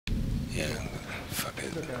Yeah, fuck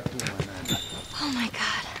it. Oh my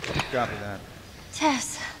god. Copy that.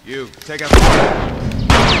 Tess. You, take out the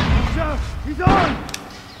fire. He's on!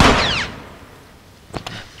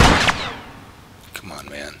 Come on,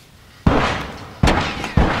 man.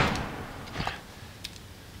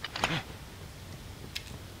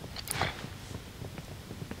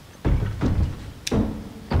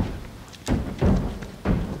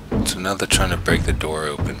 So now they're trying to break the door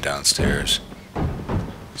open downstairs.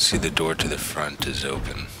 See, the door to the front is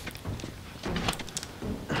open.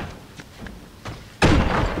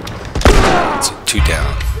 So 2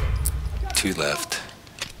 down, 2 left.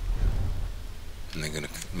 And they're gonna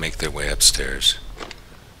make their way upstairs.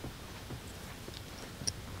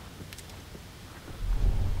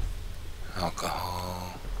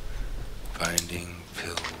 Alcohol, binding,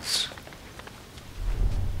 pills.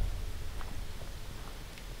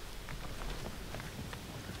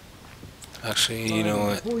 Actually, you know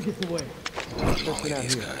what? I want to molly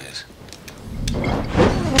these guys.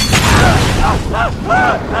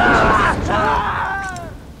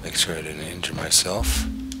 Make sure I didn't injure myself.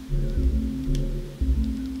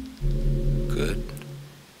 Good.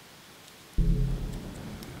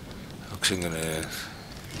 Actually, I'm gonna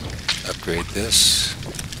upgrade this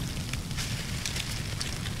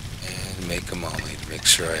and make a molly to make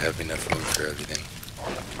sure I have enough room for everything.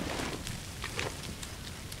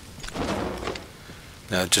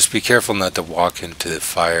 Now just be careful not to walk into the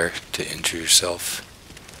fire to injure yourself.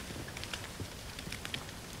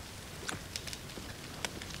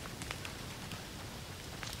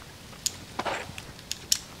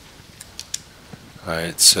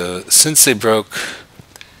 Alright, so since they broke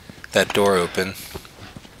that door open,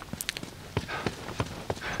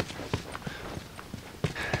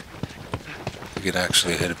 we can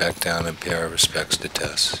actually head back down and pay our respects to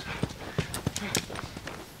Tess.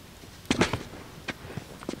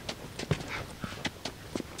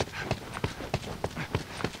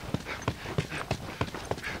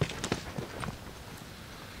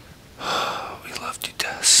 We loved you,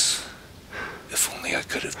 Tess. If only I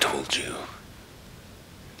could have told you.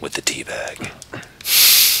 With the tea bag.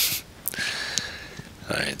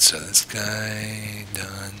 Alright, so this guy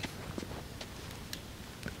done.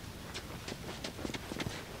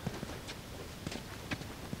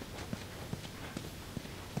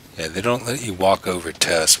 Yeah, they don't let you walk over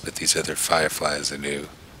Tess with these other fireflies they do.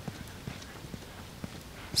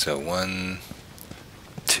 So 1,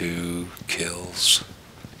 2 kills.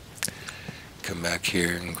 Come back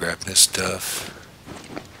here and grab this stuff.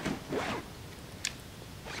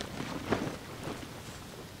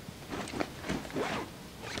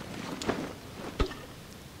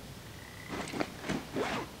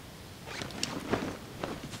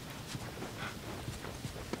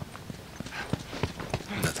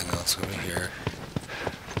 Nothing else over here.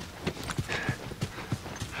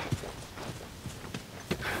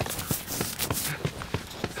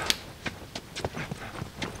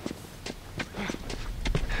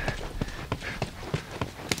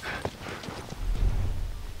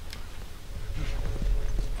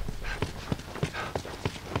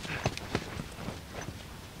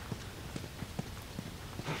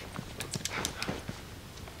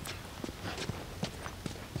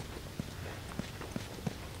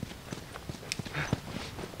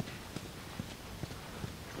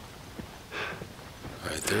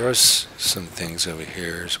 Alright, there are some things over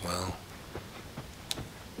here as well.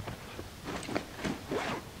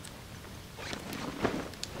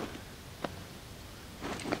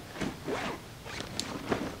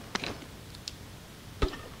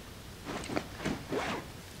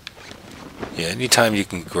 Yeah, anytime you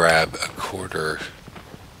can grab a quarter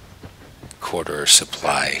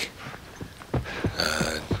supply,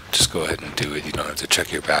 just go ahead and do it. You don't have to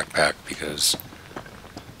check your backpack because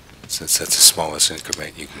since that's the smallest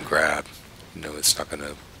increment you can grab, you know it's not going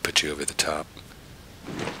to put you over the top.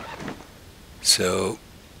 So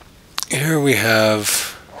here we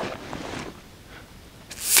have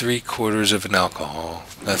 3/4 of an alcohol.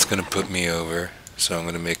 That's going to put me over, so I'm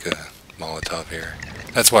going to make a Molotov here.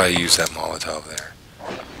 That's why I use that Molotov there.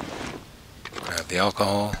 Grab the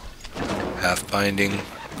alcohol, half binding,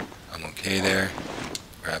 I'm okay there.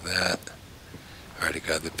 Grab that. Already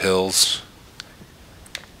got the pills.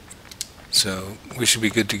 So we should be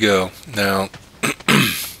good to go. Now,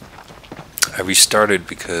 I restarted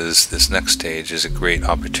because this next stage is a great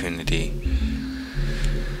opportunity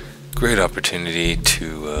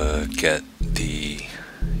to get the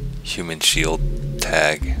human shield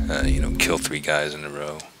tag, you know, kill 3 guys in a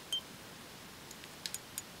row.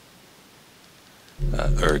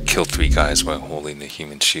 Or kill 3 guys while holding the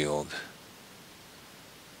human shield.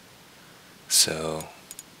 So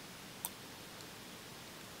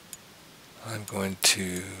I'm going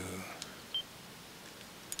to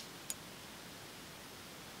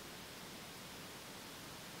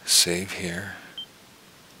save here.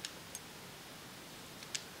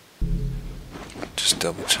 Just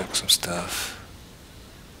double check some stuff.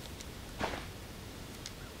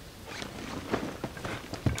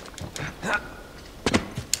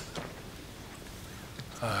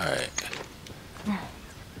 Alright.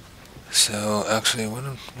 So actually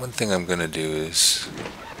one thing I'm gonna do is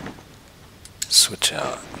switch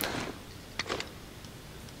out.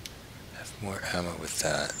 Have more ammo with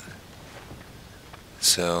that.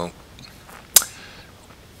 So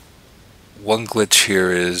one glitch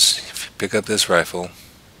here is if you pick up this rifle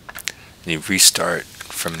and you restart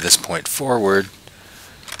from this point forward,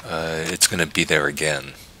 it's going to be there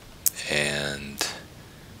again. And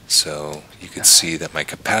so you can see that my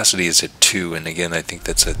capacity is at 2, and again I think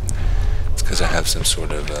it's because I have some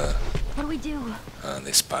sort of What do we do?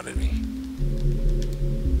 they spotted me.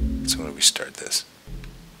 So I'm going to restart this.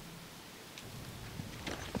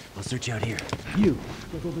 I'll search out here. You,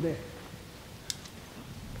 look over there.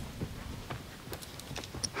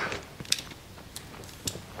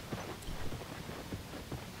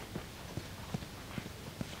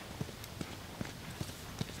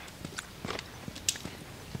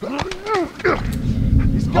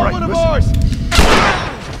 He's got one of ours!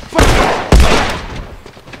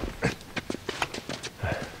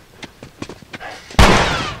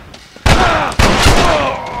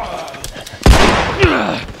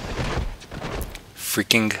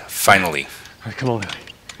 Freaking finally. All right, come on, Ellie.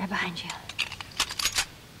 Right behind you.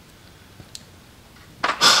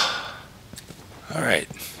 Alright.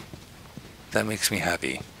 That makes me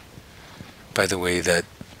happy. By the way, that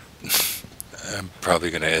I'm probably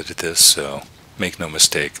going to edit this, so make no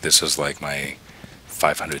mistake, this is like my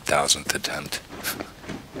 500,000th attempt.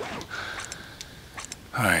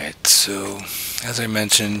 Alright, so as I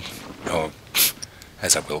mentioned,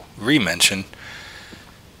 as I will re-mention,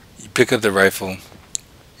 you pick up the rifle.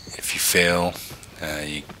 If you fail,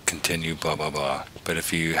 you continue, blah blah blah. But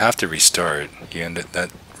if you have to restart,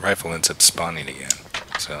 that rifle ends up spawning again.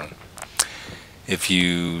 So if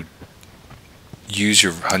you use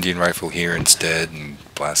your hunting rifle here instead and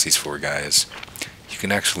blast these 4 guys, you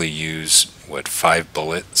can actually use 5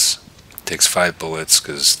 bullets. It takes 5 bullets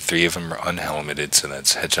because 3 of them are unhelmeted, so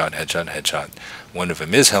that's headshot, headshot, headshot. 1 of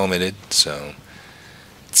them is helmeted, so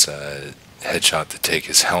it's a headshot to take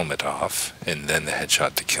his helmet off, and then the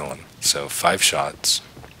headshot to kill him. So 5 shots.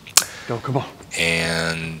 Go, come on.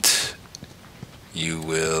 And you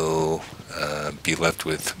will be left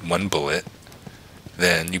with 1 bullet.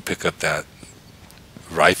 Then you pick up that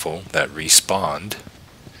rifle that respawned,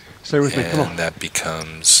 Stay with me, come on. and that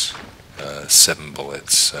becomes 7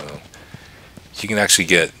 bullets. So you can actually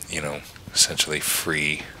get, essentially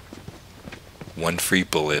free, 1 free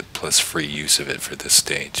bullet plus free use of it for this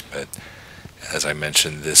stage. But as I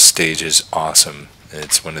mentioned, this stage is awesome.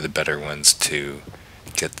 It's one of the better ones to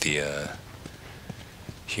get the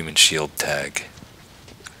human shield tag.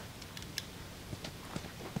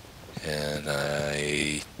 And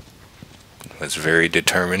I was very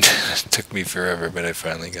determined. It took me forever, but I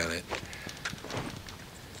finally got it.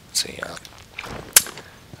 So yeah.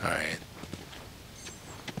 Alright.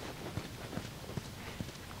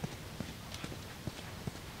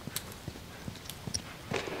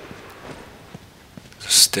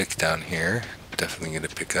 Stick down here, definitely going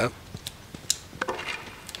to pick up.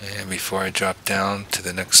 And before I drop down to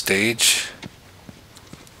the next stage,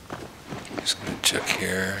 just going to check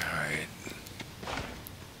here. Alright.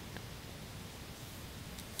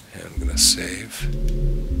 And I'm going to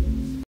save.